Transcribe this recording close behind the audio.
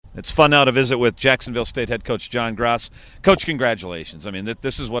It's fun now to visit with Jacksonville State head coach John Gross. Coach, congratulations. I mean,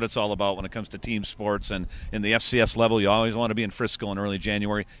 this is what it's all about when it comes to team sports. And in the FCS level, you always want to be in Frisco in early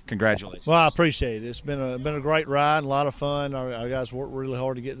January. Congratulations. Well, I appreciate it. It's been a great ride, a lot of fun. Our guys worked really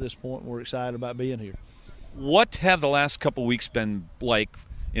hard to get to this point, and we're excited about being here. What have the last couple weeks been like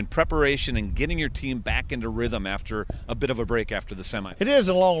in preparation and getting your team back into rhythm after a bit of a break after the semi? It is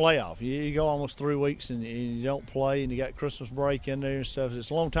a long layoff. You go almost 3 weeks and you don't play, and you got Christmas break in there and stuff. It's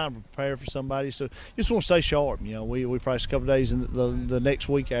a long time to prepare for somebody, so you just want to stay sharp. You know, we practiced a couple of days in the next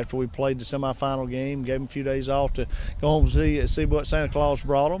week after we played the semifinal game, gave them a few days off to go home and see what Santa Claus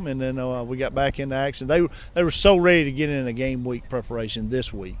brought them, and then we got back into action. They were so ready to get in a game week preparation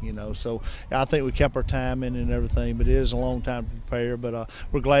this week, you know, so I think we kept our time in and everything, but it is a long time to prepare, but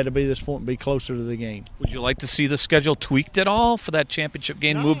we're glad to be this point and be closer to the game. Would you like to see the schedule tweaked at all for that championship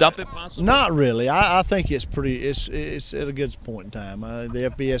game, moved up if possible? Not really. I think it's at a good point in time.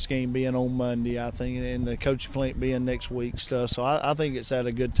 The FBS game being on Monday, I think, and the coaching clinic being next week stuff. So I think it's at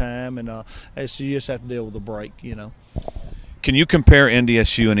a good time, and so you just have to deal with the break, you know. Can you compare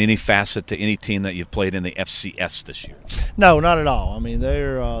NDSU in any facet to any team that you've played in the FCS this year? No, not at all. I mean,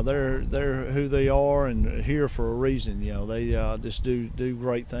 they're who they are and here for a reason. You know, they just do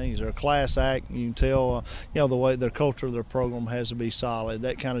great things. They're a class act. You can tell, you know, the way their culture, their program has to be solid.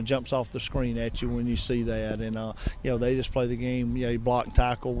 That kind of jumps off the screen at you when you see that. And you know, they just play the game. You know, block and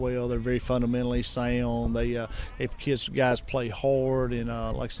tackle well. They're very fundamentally sound. They guys play hard, and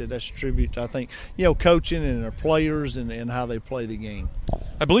like I said, that's a tribute to, I think, you know, coaching and their players and how they play the game.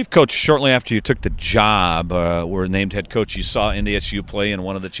 I believe, Coach, shortly after you took the job, were named head coach, you saw NDSU play in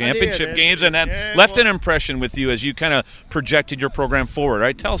one of the championship games, and that left an impression with you as you kind of projected your program forward,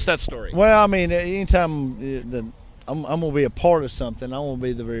 right? Tell us that story. Well, I mean, anytime I'm going to be a part of something, I want to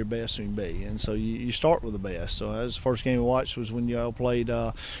be the very best we can be. And so you start with the best. So that was the first game we watched was when y'all played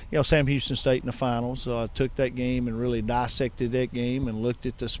Sam Houston State in the finals. So I took that game and really dissected that game and looked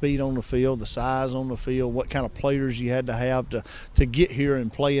at the speed on the field, the size on the field, what kind of players you had to have to get here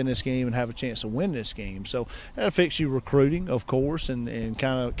and play in this game and have a chance to win this game. So that affects you recruiting, of course, and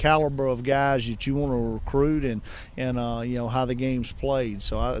kind of caliber of guys that you want to recruit and you know, how the game's played.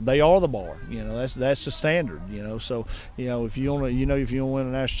 So they are the bar. You know, that's the standard, you know. So, you know, if you want to win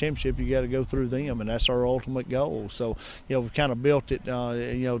a national championship, you got to go through them, and that's our ultimate goal. So, you know, we've kind of built it, you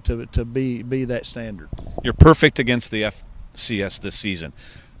know, to be that standard. You're perfect against the FCS this season.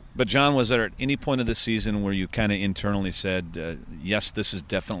 But, John, was there at any point of the season where you kind of internally said, yes, this is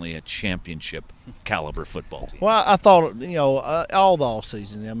definitely a championship caliber football team? Well, I thought, you know, all the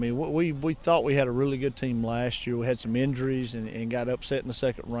offseason. I mean, we thought we had a really good team last year. We had some injuries and got upset in the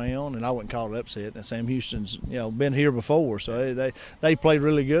second round, and I wouldn't call it upset. And Sam Houston's, you know, been here before, so they played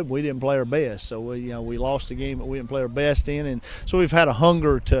really good. We didn't play our best, so we lost the game that we didn't play our best in, and so we've had a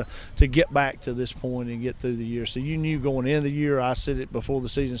hunger to get back to this point and get through the year. So you knew going into the year, I said it before the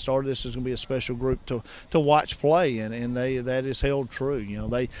season started, this is going to be a special group to watch play, and that is held true. You know,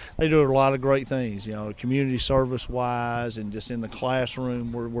 they do a lot of great things, you know, community service wise, and just in the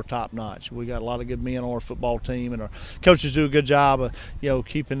classroom we're top notch. We got a lot of good men on our football team, and our coaches do a good job of, you know,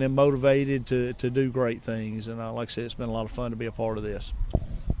 keeping them motivated to do great things. And like I said, it's been a lot of fun to be a part of this.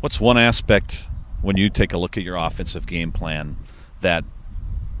 What's one aspect when you take a look at your offensive game plan that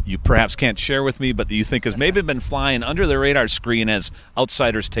you perhaps can't share with me, but that you think has maybe been flying under the radar screen as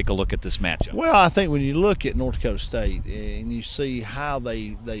outsiders take a look at this matchup? Well, I think when you look at North Dakota State and you see how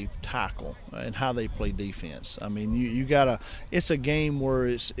they tackle and how they play defense, I mean, you gotta. It's a game where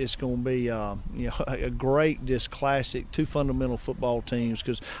it's going to be you know, a great, just classic two fundamental football teams,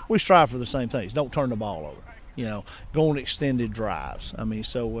 because we strive for the same things. Don't turn the ball over. You know, go on extended drives. I mean,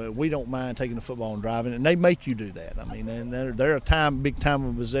 so we don't mind taking the football and driving, and they make you do that. I mean, and they're a big time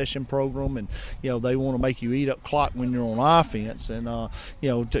of possession program, and, you know, they want to make you eat up clock when you're on offense, and, you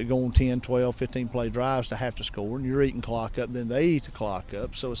know, to go on 10, 12, 15-play drives to have to score, and you're eating clock up, then they eat the clock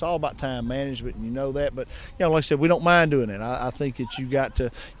up. So it's all about time management, and you know that. But, you know, like I said, we don't mind doing it. I think that you got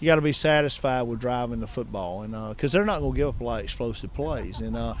to be satisfied with driving the football, and because they're not going to give up a lot of explosive plays,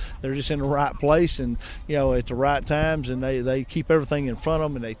 and they're just in the right place, and, you know, at the right times, and they keep everything in front of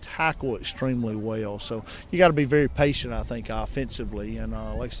them, and they tackle extremely well. So you got to be very patient, I think, offensively. And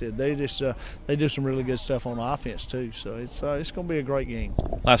like I said, they do some really good stuff on offense too. So it's going to be a great game.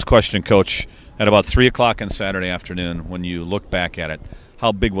 Last question, Coach. At about 3 o'clock on Saturday afternoon, when you look back at it,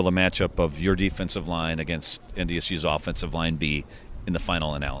 how big will the matchup of your defensive line against NDSU's offensive line be in the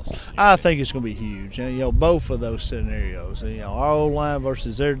final analysis? I think it's going to be huge. And, both of those scenarios. Our O line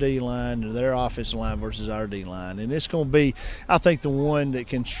versus their D line, or their offensive line versus our D line, and it's going to be, I think, the one that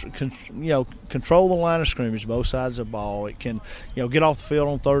can control the line of scrimmage, both sides of the ball. It can, get off the field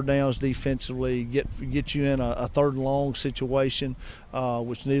on third downs defensively, get you in a third and long situation,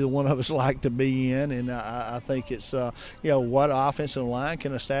 which neither one of us like to be in. And I think it's what offensive line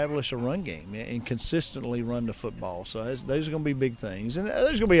can establish a run game and consistently run the football. So those are going to be big things, and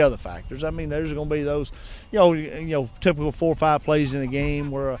there's going to be other factors. I mean, there's going to be those, typical 4 or 5 plays in a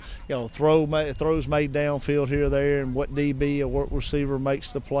game where throws made downfield here or there, and what DB or what receiver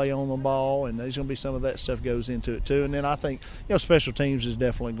makes the play on the ball, and there's going to be some of that stuff goes into it too. And then I think special teams is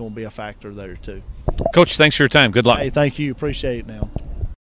definitely going to be a factor there too. Coach, thanks for your time. Good luck. Hey, thank you. Appreciate it now.